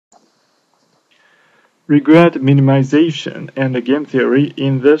Regret minimization and game theory.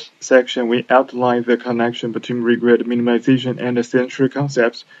 In this section, we outline the connection between regret minimization and the central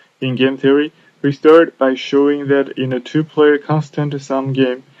concepts in game theory. We start by showing that in a two-player constant sum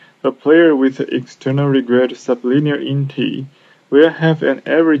game, a player with external regret sublinear in T will have an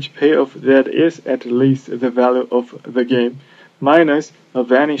average payoff that is at least the value of the game minus a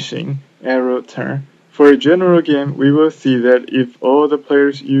vanishing error term. For a general game, we will see that if all the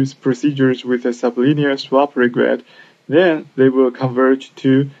players use procedures with a sublinear swap regret, then they will converge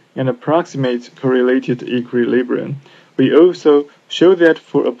to an approximate correlated equilibrium. We also show that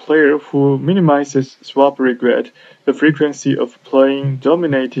for a player who minimizes swap regret, the frequency of playing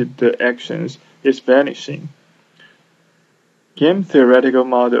dominated the actions is vanishing. Game theoretical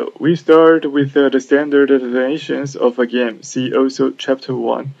model. We start with the standard definitions of a game. See also chapter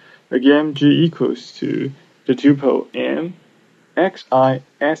 1. A game G equals to the tuple M. Xi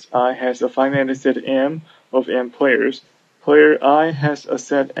Si has a finite set M of n players. Player I has a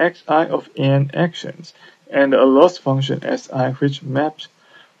set Xi of n actions, and a loss function Si which maps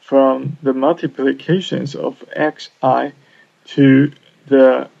from the multiplications of Xi to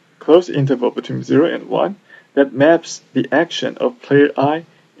the closed interval between 0 and 1 that maps the action of player I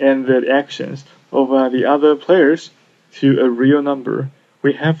and the actions of the other players to a real number.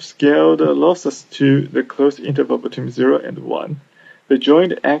 We have scaled the losses to the closed interval between 0 and 1. The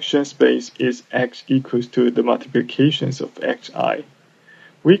joint action space is X equals to the multiplications of Xi.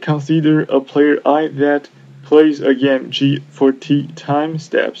 We consider a player I that plays a game G for T time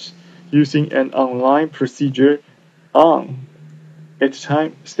steps using an online procedure on. At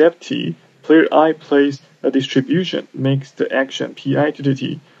time step T, player I plays a distribution makes the action Pi to the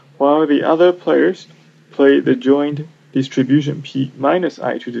T, while the other players play the joint distribution P minus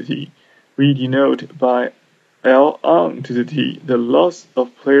I to the T. We denote by L on to the T the loss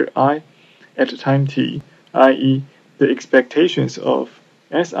of player I at time T, i.e. the expectations of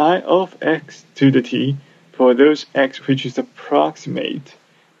Si of X to the T for those X which is approximate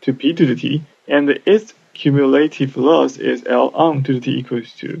to P to the T, and its cumulative loss is L on to the T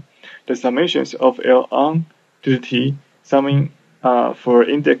equals to the summations of L on to the T summing for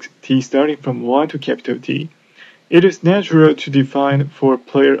index T starting from 1 to capital T. It is natural to define for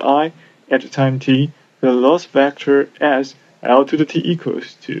player I at time T the loss vector as L to the T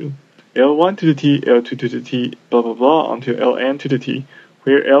equals to L1 to the T, L2 to the T, blah blah blah until Ln to the T,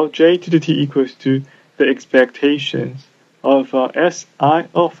 where Lj to the T equals to the expectations of Si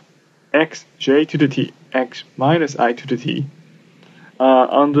of Xj to the T, X minus I to the T,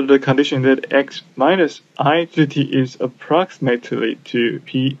 under the condition that X minus I to the T is approximately to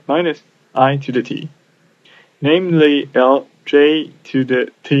P minus I to the T. Namely, Lj to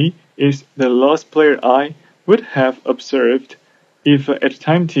the T is the loss player I would have observed if at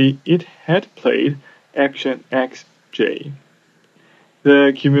time T it had played action Xj.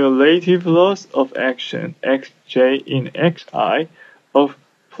 The cumulative loss of action Xj in Xi of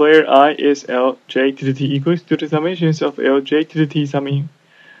player I is Lj to the T equals to the summations of Lj to the T summing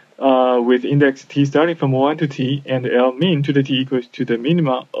with index T starting from 1 to T, and L min to the T equals to the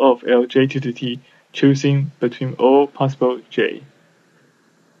minimum of Lj to the T choosing between all possible J.